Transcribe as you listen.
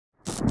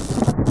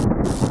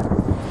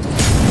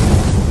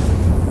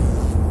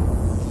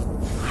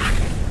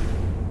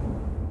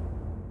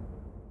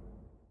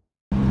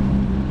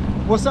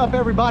What's up,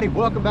 everybody?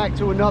 Welcome back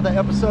to another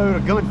episode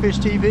of Gunfish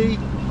TV.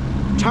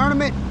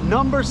 Tournament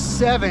number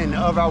 7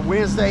 of our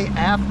Wednesday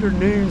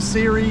afternoon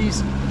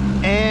series,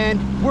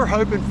 and we're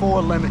hoping for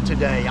a limit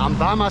today. I'm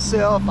by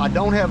myself. I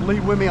don't have Lee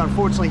with me.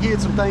 Unfortunately, he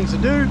had some things to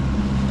do,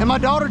 and my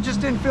daughter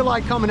just didn't feel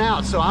like coming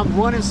out, so I'm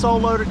running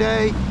solo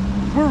today.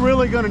 We're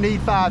really going to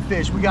need 5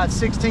 fish. We got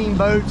 16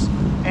 boats,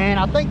 and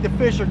I think the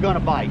fish are going to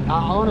bite.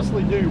 I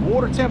honestly do.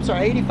 Water temps are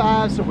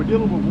 85, so we're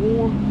dealing with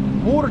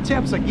warm water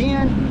temps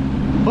again.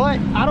 But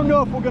I don't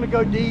know if we're going to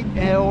go deep,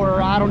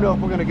 or I don't know if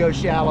we're going to go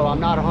shallow. I'm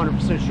not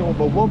 100% sure.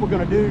 But what we're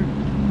going to do,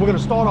 we're going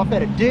to start off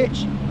at a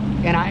ditch,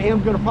 and I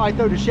am going to probably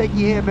throw the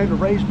shaky head, maybe a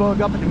raised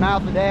bug up in the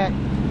mouth of that.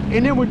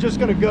 And then we're just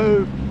going to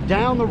go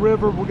down the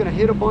river. We're going to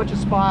hit a bunch of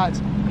spots.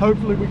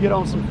 Hopefully we get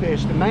on some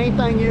fish. The main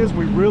thing is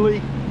we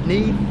really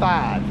need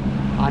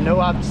 5. I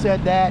know I've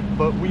said that,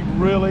 but we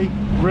really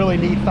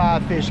need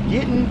 5 fish.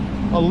 Getting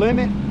a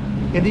limit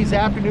in these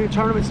afternoon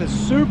tournaments is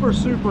super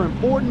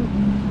important.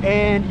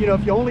 And you know,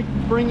 if you only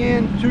bring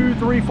in 2,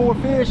 3, 4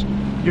 fish,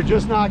 you're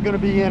just not going to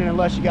be in it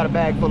unless you got a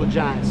bag full of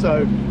giants.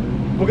 So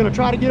we're going to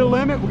try to get a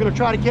limit. We're going to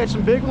try to catch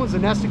some big ones,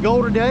 and that's the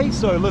goal today.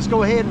 So let's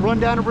go ahead and run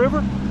down the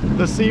river.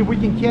 Let's see if we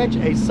can catch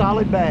a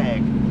solid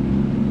bag.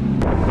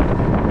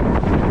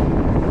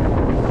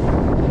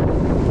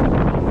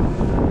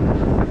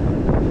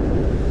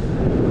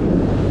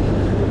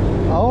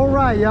 All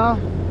right, y'all,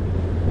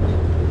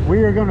 we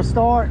are going to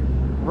start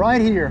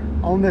right here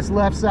on this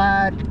left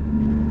side.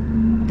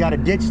 Got a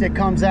ditch that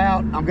comes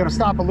out. I'm going to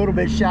stop a little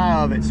bit shy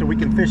of it so we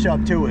can fish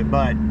up to it,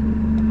 but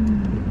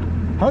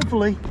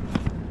hopefully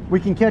we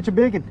can catch a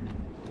big one.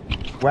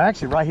 We're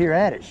actually right here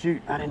at it.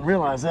 Shoot, I didn't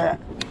realize that.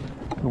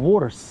 The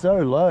water's so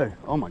low.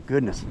 Oh my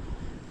goodness.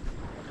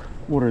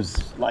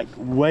 Water's like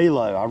way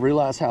low. I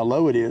realize how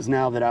low it is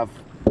now that I've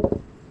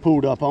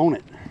pulled up on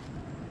it.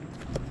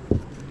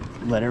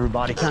 Let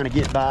everybody kind of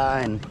get by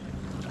and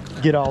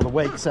get all the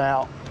wakes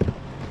out.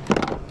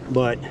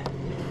 But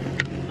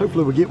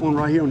hopefully we get one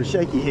right here on the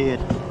shaky head.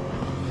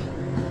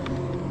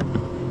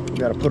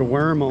 Got to put a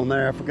worm on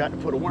there. I forgot to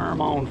put a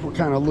worm on. We're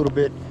kind of a little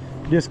bit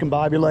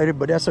discombobulated,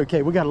 but that's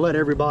okay. We got to let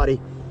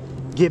everybody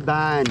get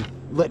by and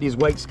let these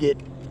wakes get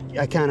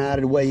kind of out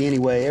of the way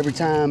anyway. Every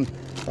time,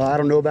 I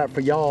don't know about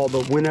for y'all,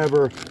 but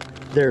whenever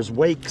there's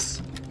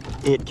wakes,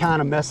 it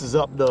kind of messes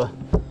up the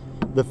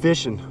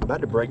fishing. I'm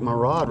about to break my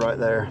rod right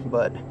there,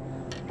 but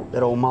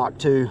that old Mach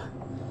 2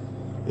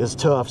 is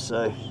tough,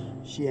 so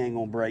she ain't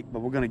gonna break.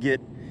 But we're gonna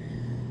get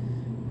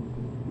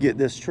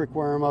this trick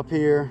worm up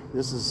here.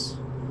 This is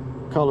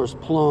colors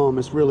plum.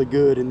 It's really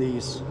good in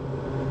these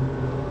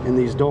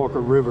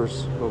darker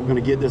rivers, but we're gonna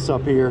get this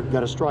up here.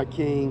 Got a Strike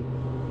King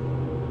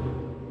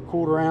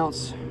 1/4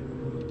 ounce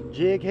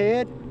jig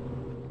head,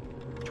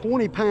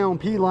 20-pound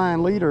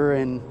P-line leader,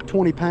 and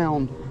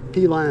 20-pound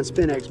P-line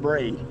Spinex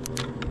braid.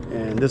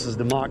 And this is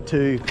the Mach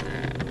 2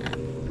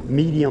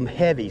 medium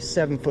heavy,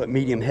 7-foot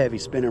medium heavy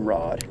spinning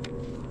rod.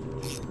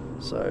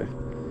 So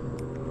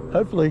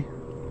hopefully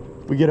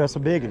we get us a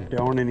big one.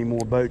 There aren't any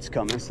more boats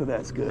coming, so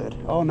that's good.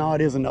 Oh no,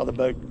 it is another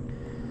boat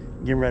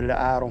getting ready to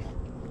idle.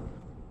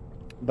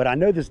 But I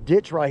know this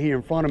ditch right here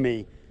in front of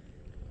me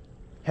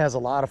has a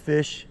lot of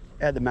fish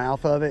at the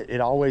mouth of it. It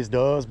always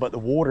does, but the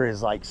water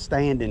is like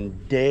standing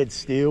dead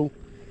still,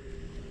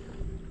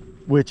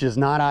 which is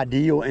not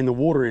ideal, and the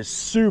water is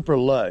super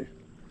low.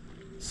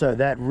 So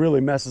that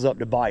really messes up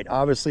the bite.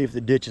 Obviously, if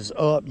the ditch is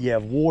up, you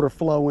have water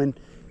flowing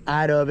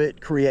out of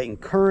it, creating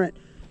current,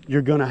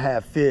 you're gonna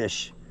have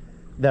fish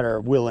that are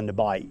willing to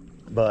bite.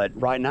 But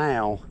right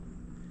now,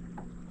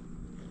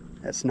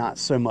 that's not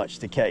so much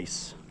the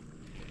case.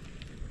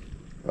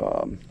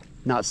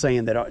 Not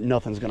saying that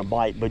nothing's gonna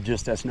bite, but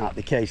just that's not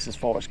the case as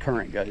far as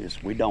current goes.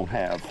 We don't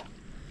have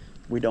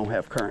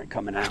current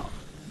coming out.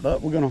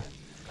 But we're gonna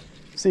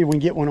see if we can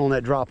get one on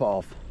that drop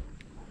off.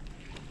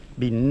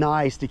 Be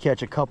nice to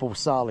catch a couple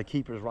solid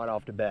keepers right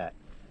off the bat.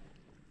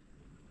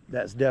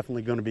 That's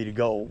definitely going to be the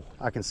goal.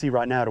 I can see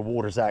right now the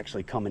water's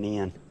actually coming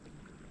in.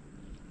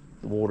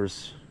 The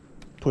water's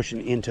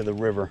pushing into the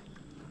river.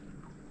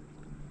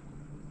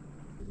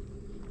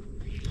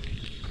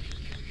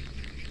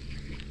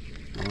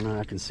 I don't know,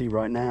 I can see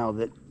right now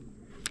that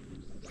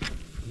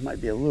it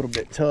might be a little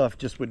bit tough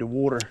just with the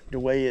water, the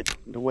way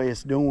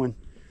it's doing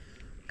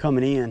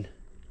coming in.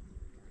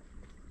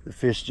 The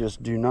fish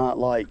just do not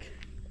like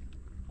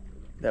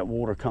that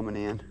water coming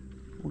in.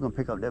 We're gonna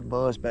pick up that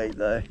buzz bait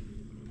though.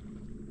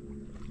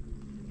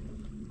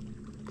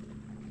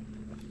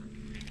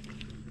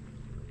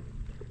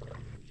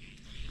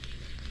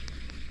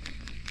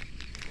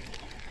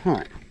 All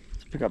right,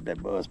 let's pick up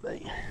that buzz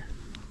bait.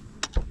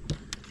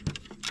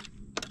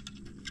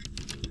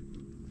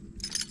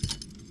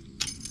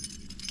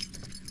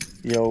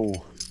 The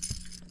old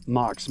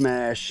Mock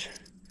Smash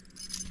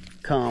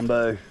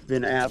combo.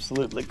 Been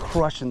absolutely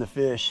crushing the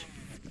fish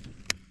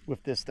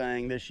with this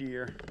thing this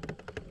year.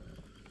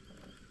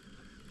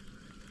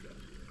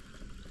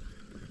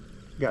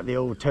 Got the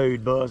old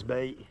toad buzz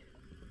bait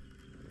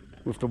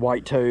with the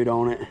white toad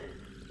on it.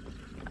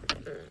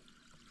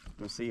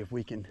 Let's see if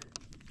we can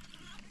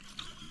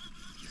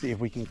See if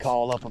we can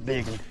call up a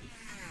big one.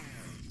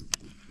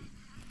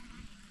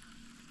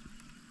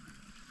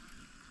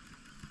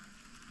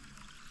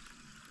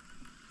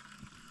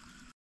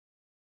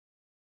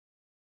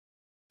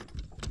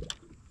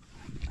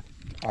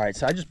 All right,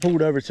 so I just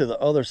pulled over to the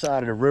other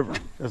side of the river.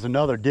 There's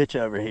another ditch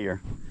over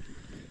here.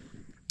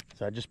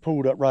 So I just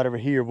pulled up right over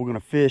here. We're gonna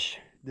fish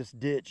this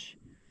ditch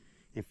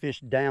and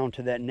fish down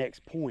to that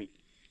next point.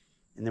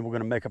 And then we're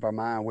gonna make up our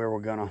mind where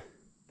we're gonna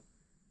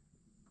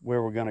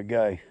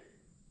go.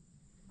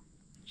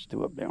 Just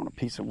do up there on a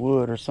piece of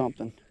wood or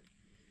something.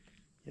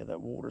 Yeah,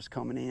 that water's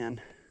coming in,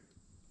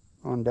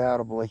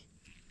 undoubtedly.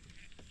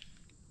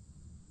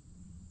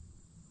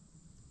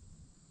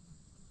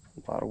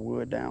 A lot of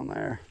wood down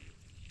there.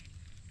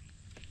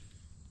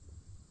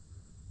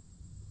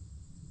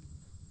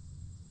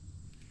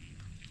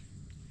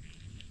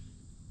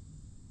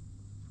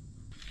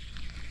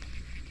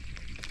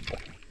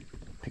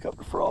 Pick up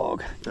the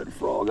frog. Got the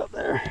frog up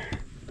there.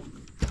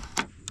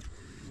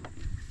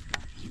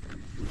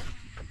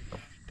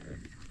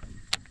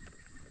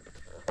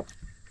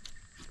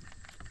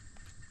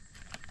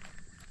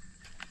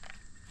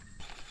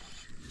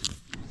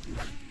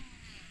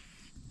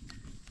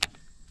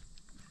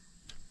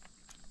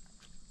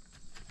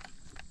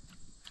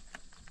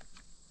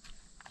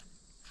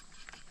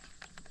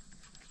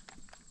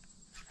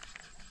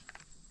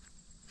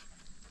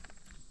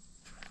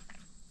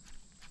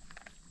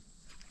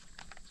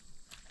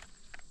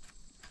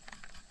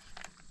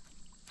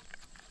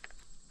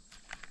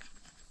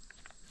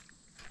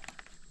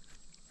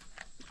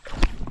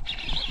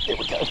 There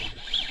we go.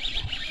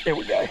 There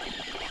we go.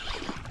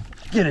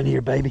 Get in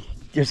here, baby.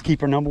 Just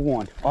keeper number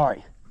one. All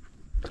right.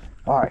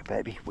 All right,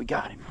 baby. We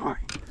got him. All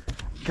right.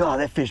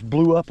 God, that fish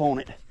blew up on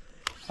it.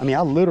 I mean,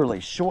 I literally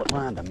short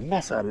lined the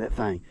mess out of that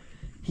thing.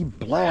 He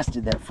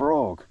blasted that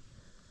frog.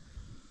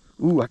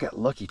 Ooh, I got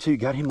lucky too.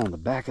 Got him on the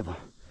back of the,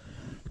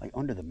 like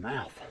under the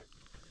mouth.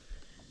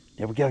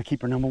 There we go.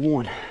 Keeper number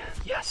one.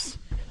 Yes.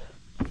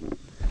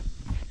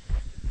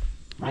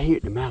 Right here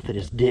at the mouth of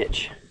this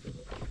ditch.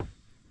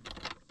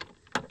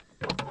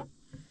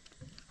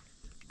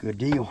 Good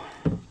deal.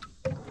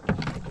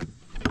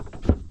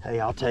 Hey,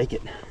 I'll take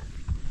it.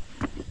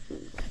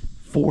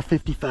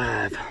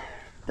 455.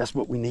 That's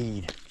what we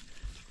need.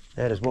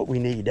 That is what we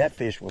need. That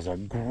fish was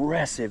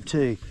aggressive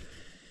too.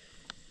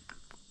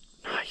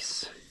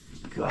 Nice.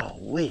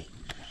 Golly.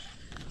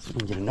 So we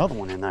can get another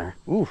one in there.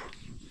 Ooh.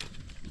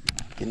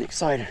 Getting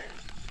excited.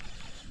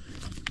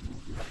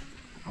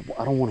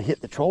 I don't want to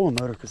hit the trolling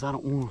motor because I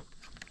don't want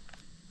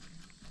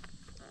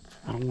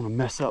to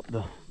mess up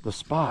the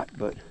spot,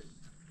 but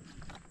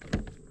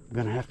I'm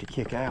gonna have to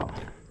kick out.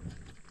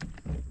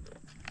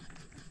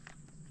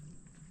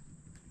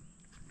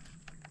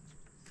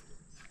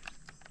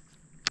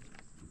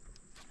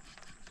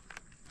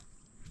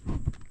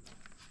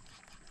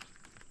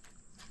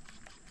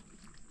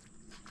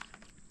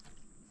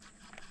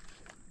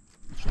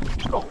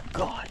 Oh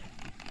God.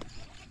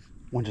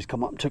 One just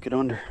come up and took it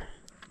under.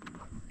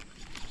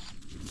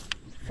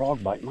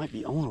 Frog bite might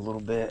be on a little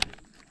bit.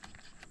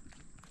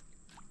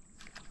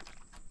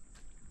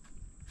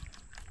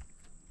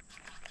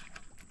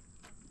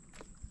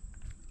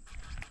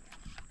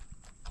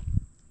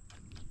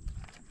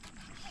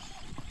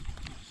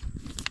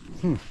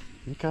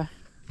 Okay.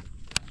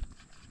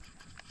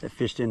 That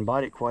fish didn't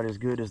bite it quite as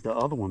good as the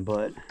other one,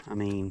 but I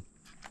mean,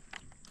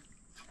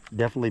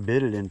 definitely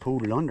bit it and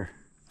pulled it under.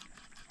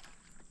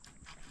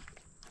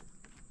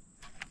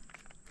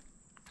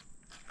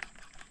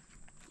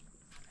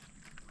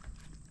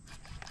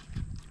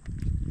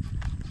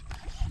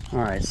 All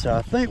right, so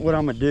I think what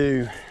I'm gonna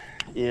do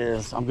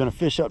is I'm gonna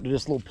fish up to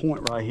this little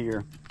point right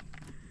here,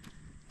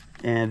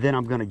 and then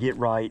I'm gonna get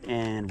right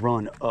and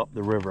run up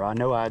the river. I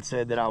know I had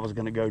said that I was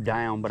gonna go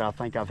down, but I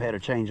think I've had a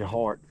change of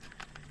heart.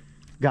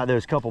 Got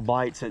those couple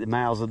bites at the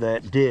mouths of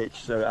that ditch,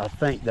 so I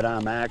think that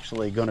I'm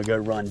actually gonna go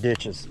run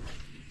ditches.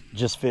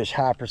 Just fish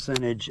high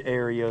percentage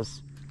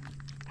areas,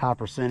 high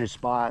percentage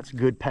spots,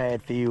 good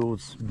pad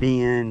fields,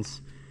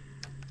 bends,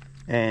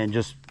 and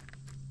just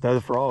throw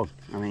the frog.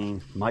 I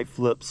mean, might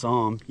flip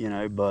some, you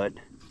know, but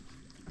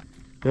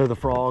throw the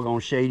frog on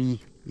shady,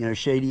 you know,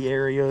 shady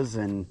areas,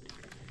 and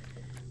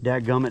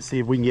dadgummit, see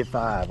if we can get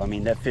 5. I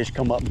mean, that fish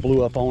come up and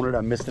blew up on it.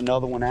 I missed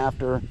another one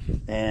after,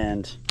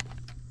 and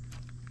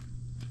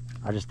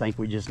I just think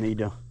we just need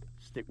to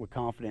stick with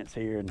confidence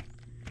here and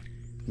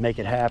make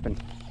it happen.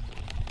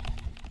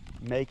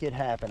 Make it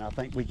happen. I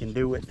think we can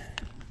do it.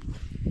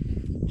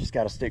 Just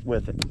got to stick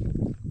with it.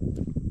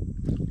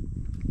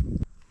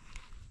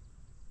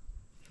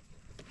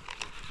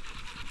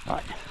 All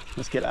right,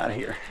 let's get out of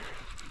here.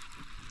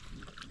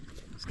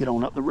 Let's get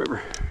on up the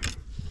river.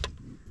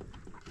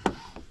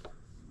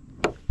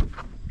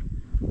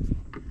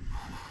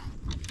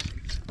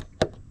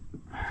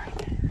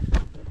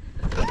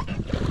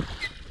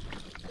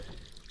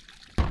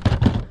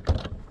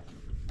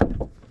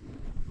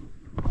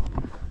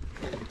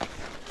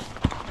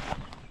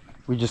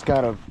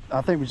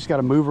 I think we just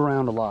gotta move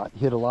around a lot,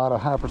 hit a lot of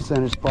high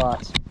percentage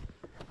spots,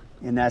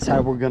 and that's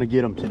how we're gonna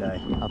get them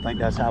today. I think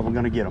that's how we're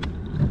gonna get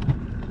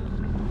them.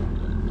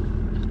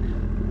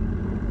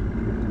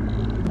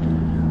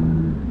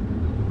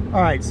 All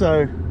right,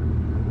 so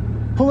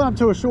pulling up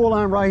to a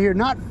shoreline right here,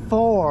 not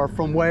far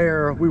from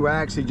where we were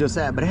actually just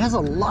at, but it has a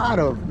lot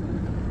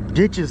of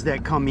ditches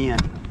that come in.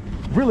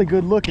 Really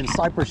good looking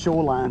cypress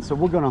shoreline. So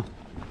we're gonna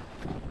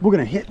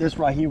hit this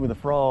right here with a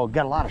frog.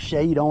 Got a lot of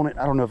shade on it.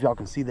 I don't know if y'all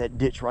can see that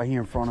ditch right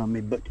here in front of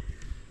me, but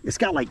it's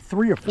got like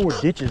 3 or 4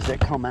 ditches that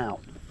come out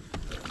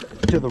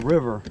to the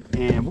river,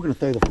 and we're gonna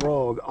throw the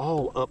frog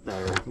all up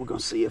there. We're gonna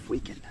see if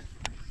we can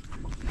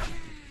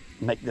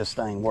make this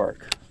thing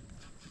work.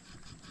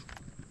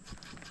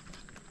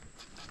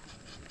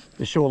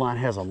 The shoreline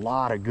has a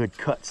lot of good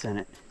cuts in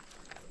it.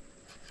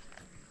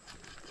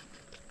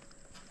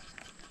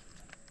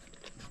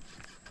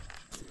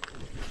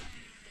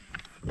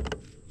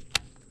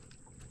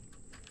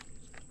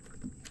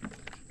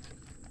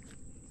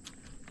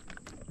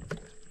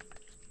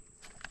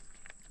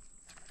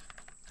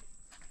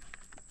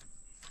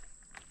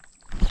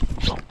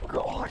 Oh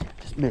God,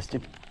 just missed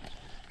him.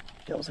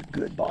 That was a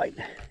good bite.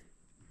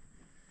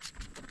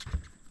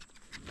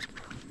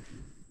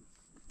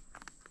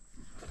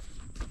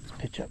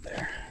 Pitch up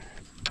there.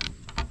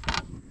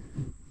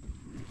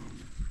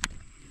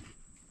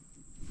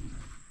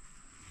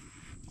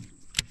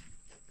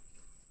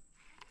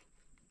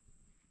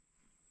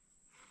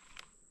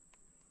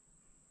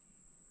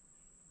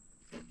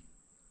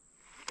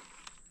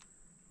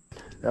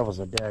 That was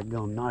a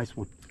daggum nice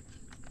one.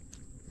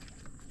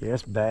 Yeah,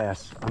 it's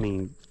bass. I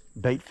mean,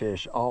 bait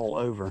fish all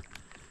over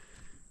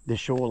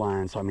this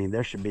shoreline. So I mean,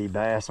 there should be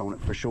bass on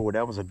it for sure.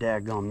 That was a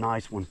daggum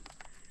nice one.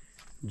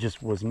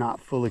 Just was not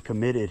fully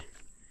committed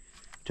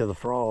to the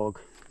frog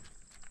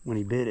when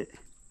he bit it.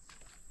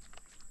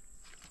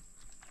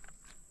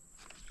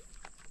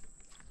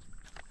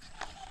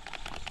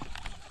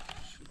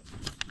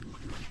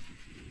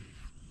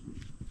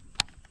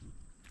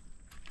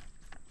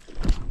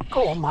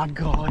 Oh my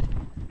God.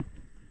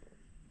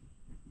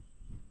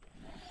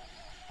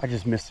 I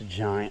just missed a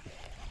giant.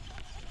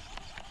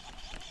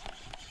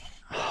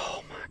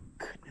 Oh my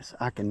goodness.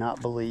 I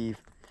cannot believe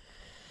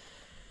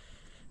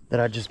that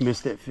I just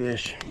missed that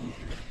fish.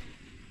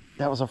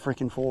 That was a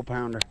freaking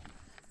 4-pounder.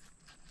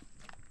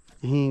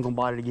 He ain't gonna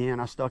bite it again.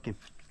 I stuck him.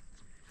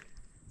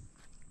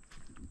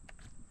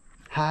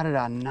 How did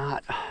I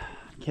not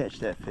catch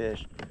that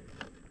fish?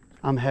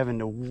 I'm having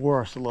the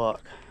worst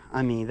luck.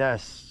 I mean,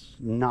 that's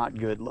not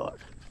good luck.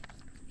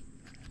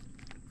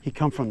 He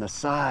come from the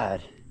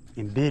side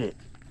and bit it.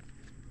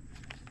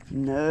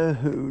 No,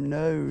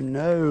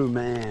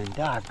 man.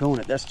 Doggone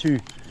it. That's 2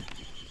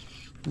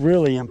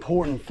 really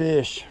important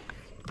fish.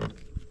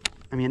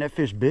 I mean, that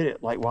fish bit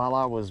it like while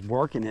I was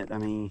working it. I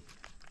mean,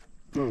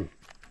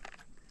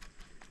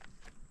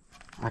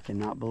 I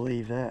cannot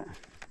believe that.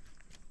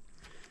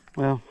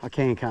 Well, I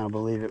can kind of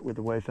believe it with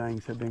the way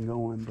things have been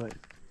going, but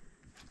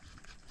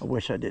I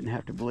wish I didn't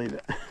have to believe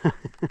it.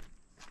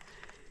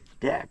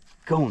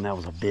 Daggone, that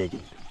was a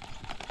biggie.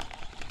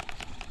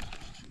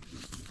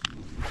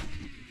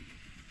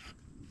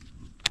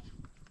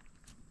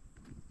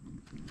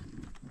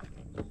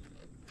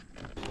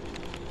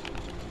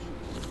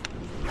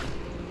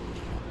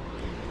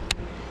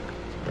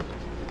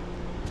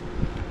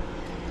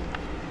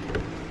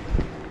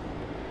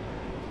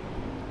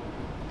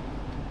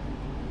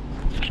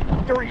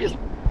 There he is.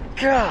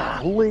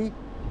 Golly.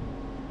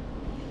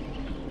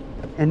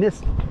 And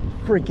this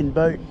freaking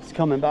boat is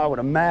coming by with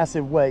a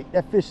massive weight.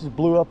 That fish just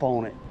blew up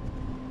on it.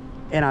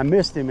 And I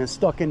missed him and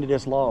stuck into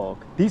this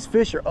log. These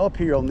fish are up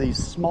here on these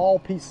small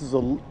pieces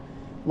of,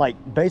 like,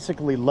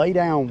 basically lay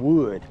down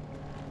wood.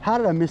 How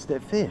did I miss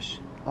that fish?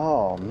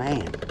 Oh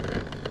man,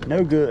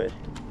 no good.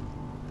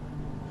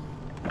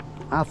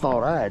 I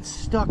thought I had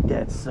stuck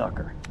that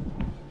sucker.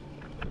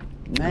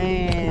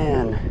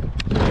 Man,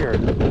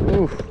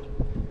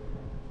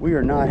 we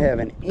are not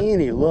having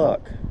any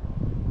luck.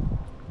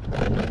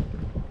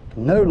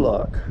 No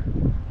luck.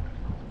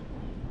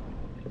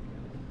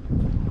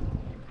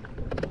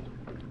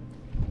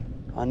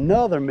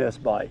 Another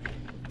missed bite.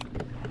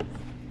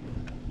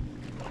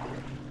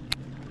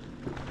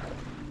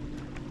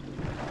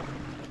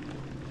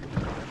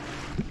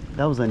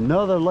 That was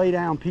another lay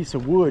down piece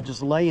of wood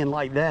just laying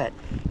like that.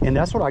 And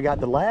that's what I got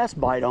the last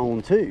bite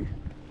on too.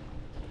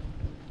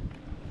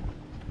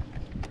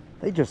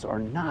 They just are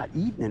not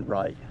eating it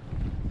right.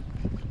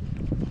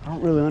 I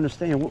don't really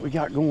understand what we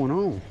got going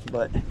on,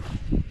 but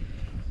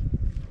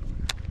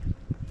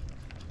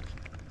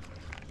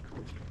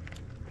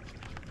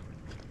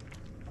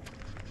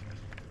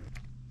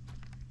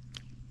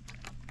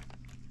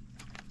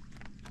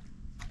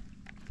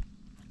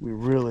we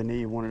really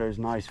need one of those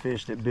nice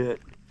fish that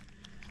bit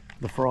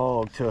the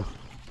frog to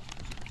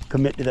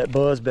commit to that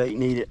buzz bait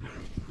and eat it.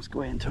 Let's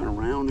go ahead and turn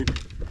around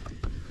and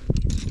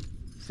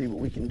see what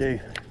we can do.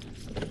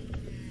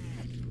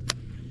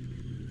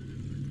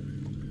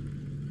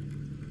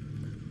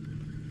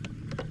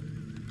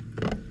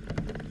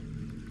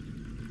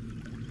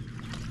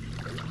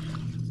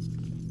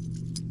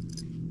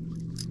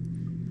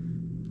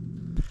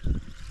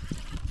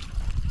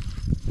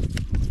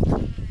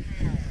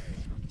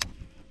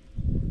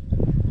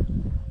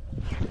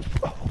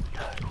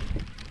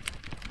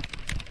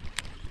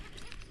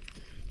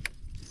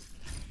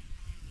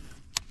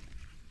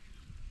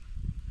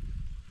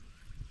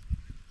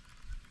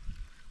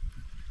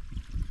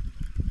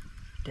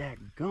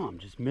 Dadgum,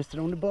 just missed it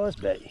on the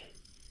buzzbait.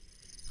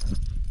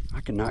 I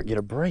cannot get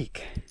a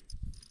break.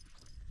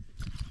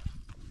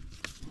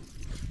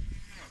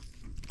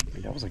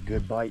 Man, that was a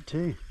good bite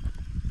too.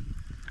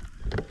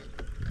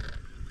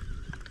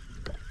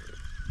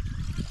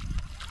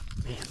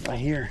 Man, right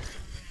here.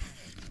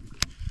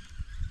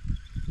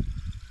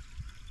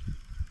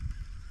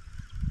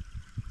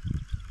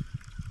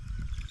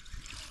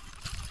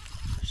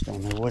 Just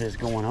don't know what is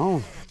going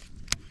on.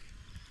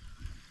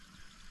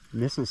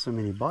 Missing so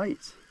many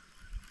bites.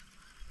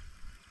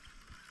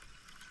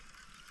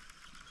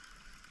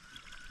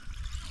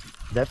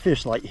 That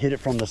fish like hit it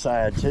from the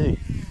side too.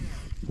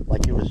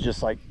 Like it was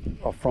just like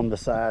a from the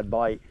side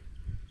bite.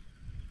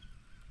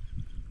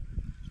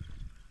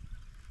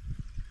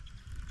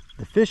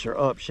 The fish are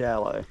up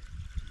shallow.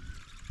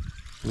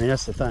 I mean,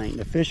 that's the thing.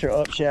 The fish are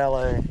up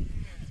shallow.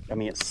 I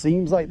mean, it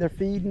seems like they're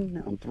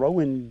feeding. I'm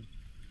throwing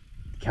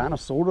kind of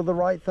sort of the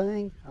right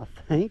thing, I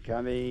think. I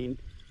mean,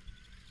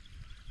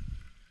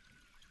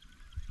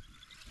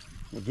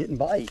 we're getting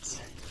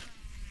bites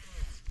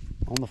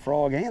on the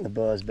frog and the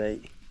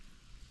buzzbait.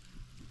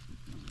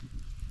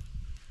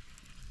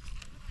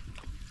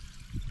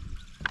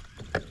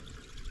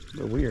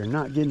 But we are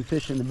not getting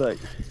fish in the boat.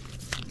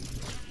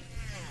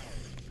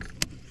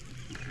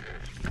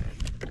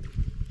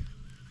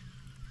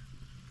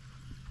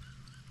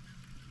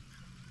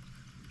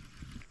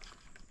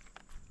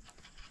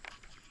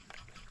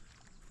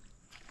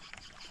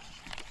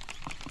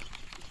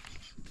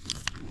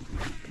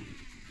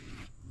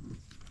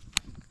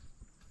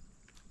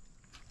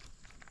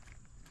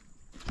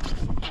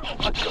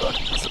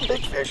 That's a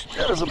big fish.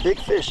 That is a big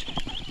fish.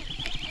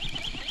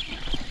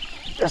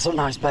 That's a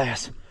nice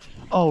bass.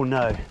 Oh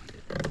no.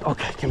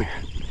 Okay, come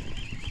here.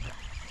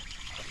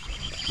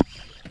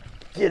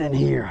 Get in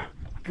here.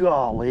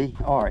 Golly.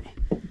 All right.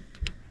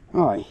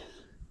 All right.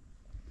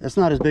 That's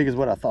not as big as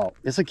what I thought.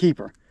 It's a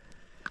keeper.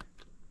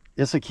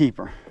 It's a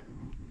keeper.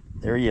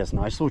 There he is.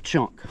 Nice little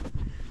chunk.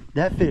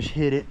 That fish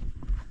hit it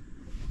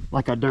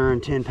like a darn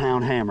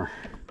 10-pound hammer.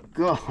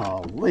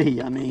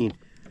 Golly. I mean,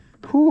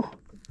 whew.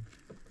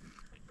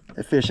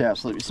 That fish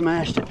absolutely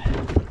smashed it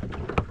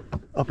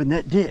up in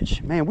that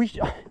ditch. Man, we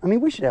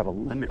should have a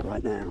limit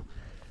right now.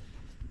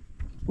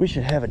 We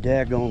should have a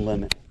daggone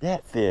limit.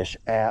 That fish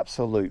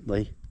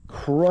absolutely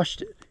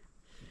crushed it.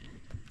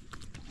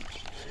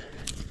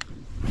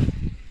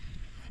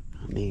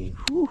 I mean,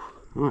 whew.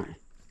 All right.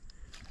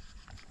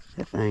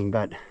 That thing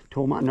about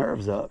tore my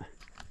nerves up.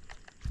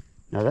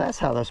 Now that's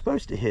how they're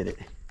supposed to hit it.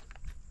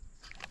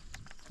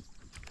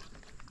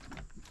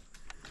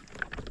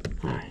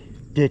 All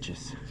right,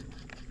 ditches.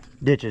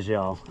 Ditches,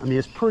 y'all. I mean,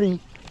 it's pretty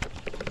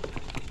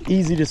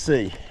easy to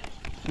see.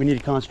 We need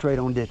to concentrate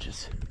on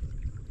ditches.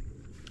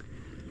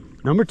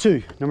 Number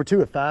two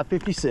at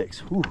 556.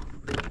 Whew.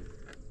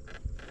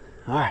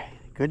 All right,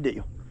 good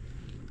deal.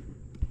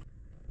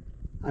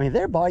 I mean,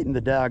 they're biting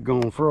the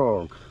daggone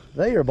frog.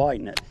 They are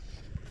biting it.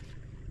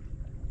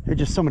 They're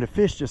just, some of the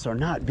fish just are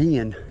not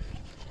being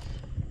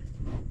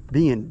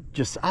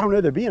just, I don't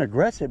know, they're being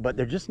aggressive, but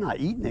they're just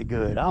not eating it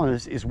good. I don't know,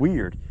 it's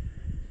weird.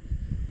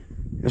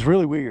 It's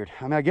really weird.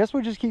 I mean, I guess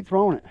we'll just keep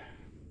throwing it.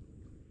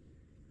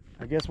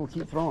 I guess we'll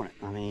keep throwing it.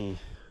 I mean,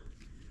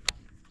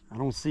 I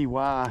don't see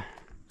why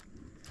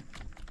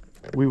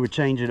we would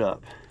change it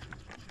up.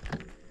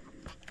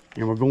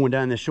 And we're going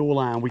down the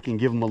shoreline, we can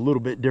give them a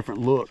little bit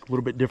different look, a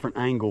little bit different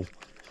angle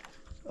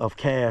of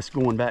cast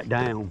going back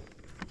down.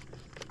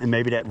 And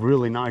maybe that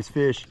really nice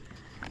fish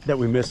that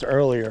we missed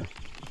earlier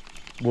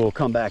will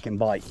come back and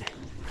bite.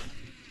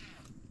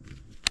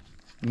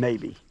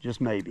 Maybe,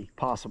 just maybe,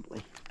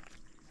 possibly.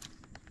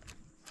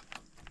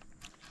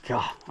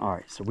 God, all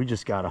right, so we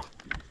just gotta,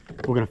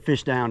 we're gonna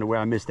fish down to where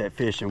I missed that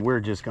fish and we're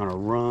just gonna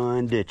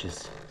run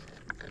ditches.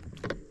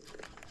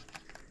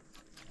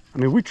 I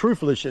mean, we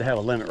truthfully should have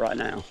a limit right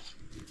now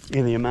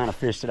in the amount of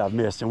fish that I've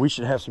missed, and we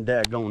should have some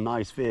daggone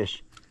nice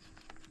fish.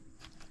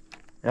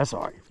 That's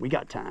all right, we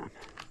got time.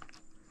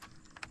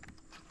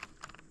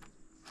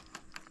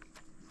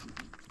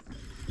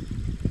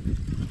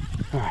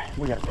 All right,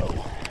 we gotta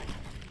roll.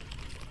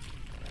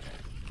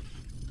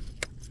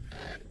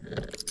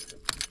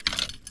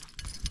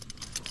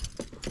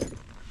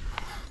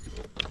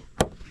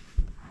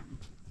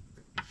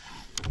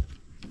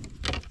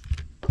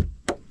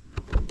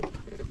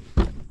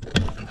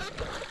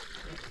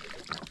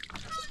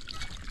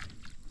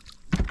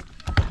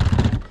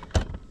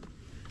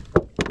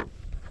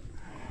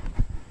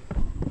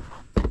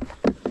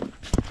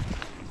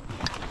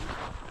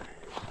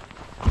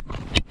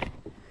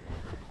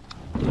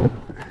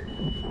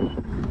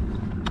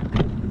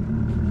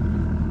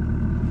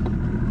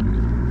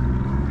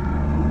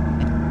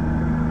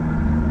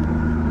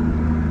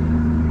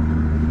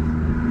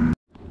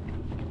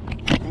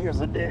 Here's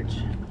a ditch.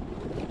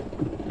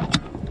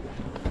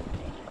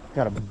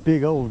 Got a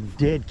big old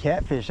dead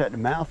catfish at the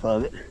mouth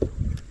of it.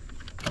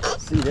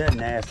 See that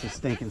nasty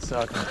stinking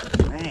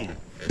sucker. Man,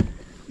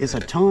 it's a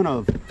ton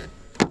of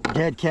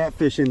dead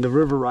catfish in the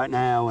river right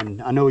now,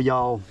 and I know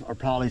y'all are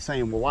probably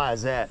saying, well, why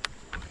is that?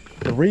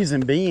 The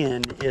reason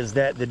being is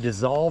that the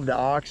dissolved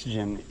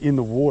oxygen in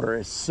the water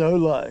is so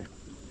low.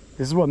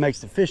 This is what makes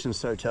the fishing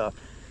so tough.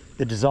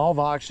 The dissolved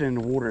oxygen in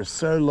the water is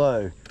so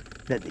low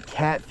that the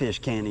catfish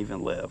can't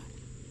even live.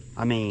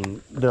 I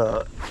mean,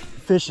 the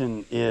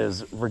fishing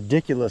is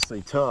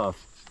ridiculously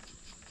tough.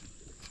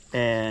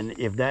 And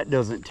if that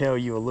doesn't tell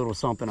you a little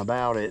something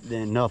about it,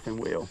 then nothing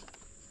will.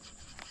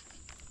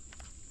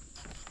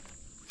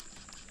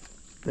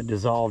 The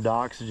dissolved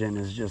oxygen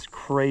is just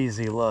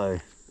crazy low.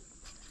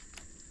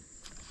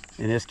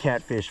 And this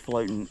catfish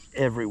floating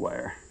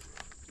everywhere.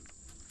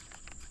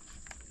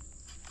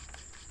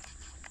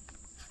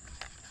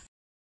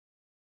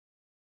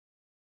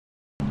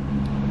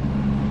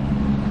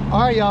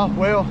 All right, y'all,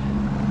 well,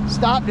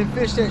 stopped and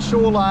fished that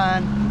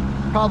shoreline.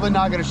 Probably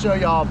not gonna show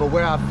y'all, but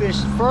where I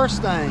fished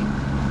first thing,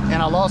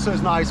 and I lost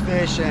those nice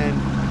fish, and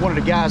one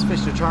of the guys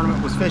fishing the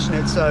tournament was fishing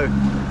it, so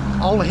I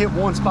only hit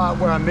one spot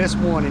where I missed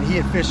one, and he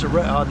had fished the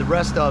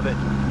rest of it.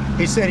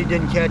 He said he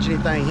didn't catch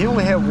anything. He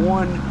only had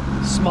one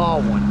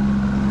small one,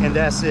 and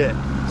that's it.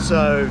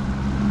 So,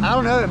 I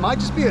don't know, it might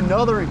just be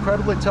another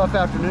incredibly tough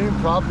afternoon,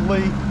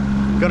 probably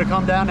gonna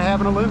come down to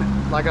having a limit,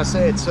 like I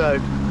said. So,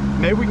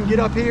 maybe we can get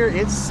up here.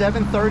 It's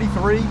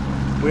 7:33.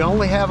 We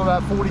only have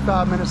about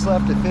 45 minutes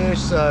left to fish,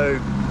 so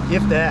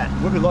if that,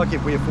 we'll be lucky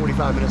if we have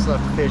 45 minutes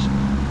left to fish.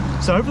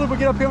 So hopefully we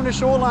get up here on the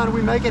shoreline and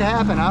we make it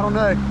happen. I don't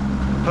know.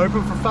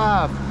 Hoping for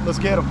 5. Let's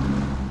get them.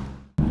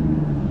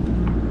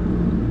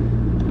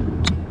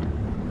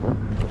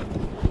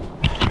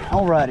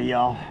 Alrighty,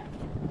 y'all.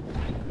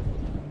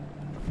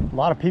 A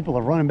lot of people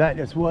are running back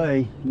this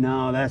way.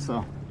 No, that's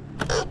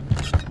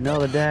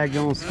another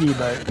daggone ski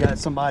boat. Got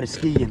somebody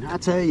skiing. I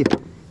tell you,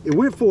 it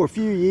went for a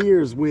few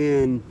years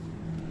when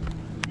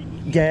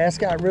gas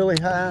got really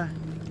high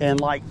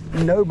and like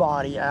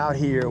nobody out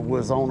here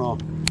was on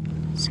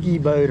a ski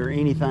boat or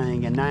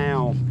anything, and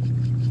now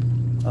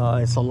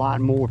it's a lot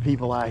more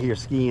people out here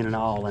skiing and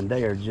all, and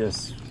they are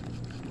just,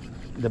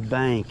 the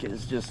bank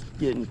is just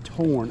getting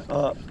torn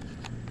up.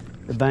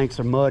 The banks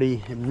are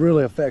muddy. It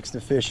really affects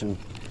the fishing,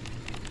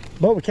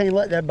 but we can't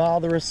let that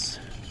bother us.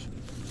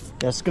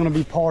 That's going to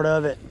be part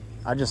of it.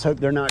 I just hope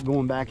they're not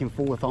going back and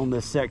forth on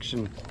this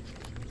section,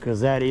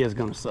 because that is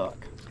going to suck.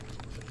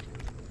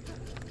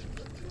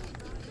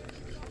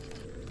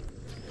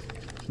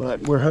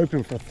 But we're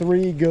hoping for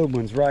 3 good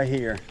ones right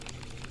here.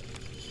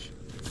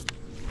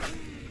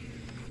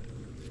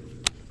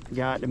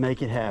 Got to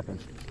make it happen.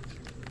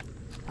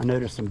 I know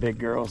there's some big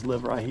girls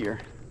live right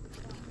here.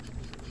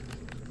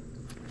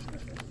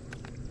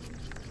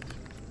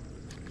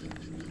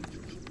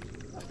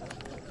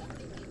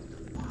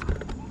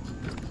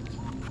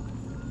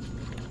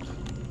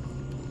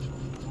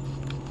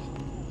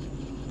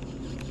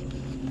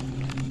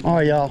 All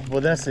right, y'all,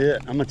 well, that's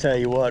it. I'm gonna tell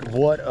you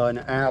what an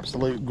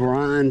absolute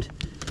grind.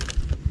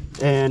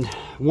 And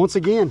once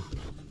again,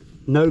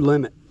 no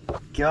limit.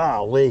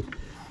 Golly,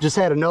 just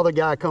had another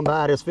guy come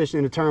by that's fishing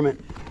in the tournament.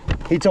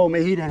 He told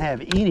me he didn't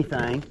have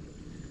anything.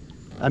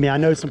 I mean, I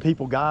know some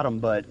people got them,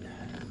 but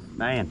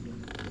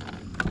man,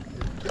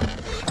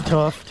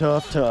 tough,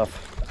 tough, tough.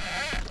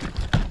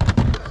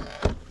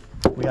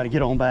 We got to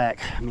get on back.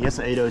 I mean, it's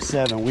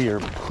 8:07. We are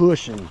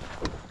pushing,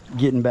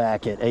 getting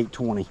back at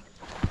 8:20.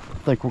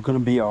 I think we're gonna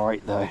be all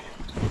right though.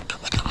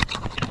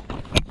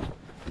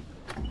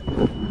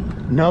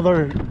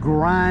 Another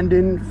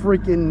grinding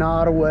freaking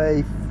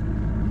Nottoway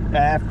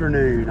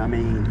afternoon. I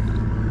mean,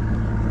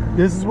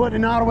 this is what the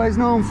Nottoway's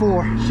known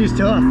for. She's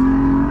tough.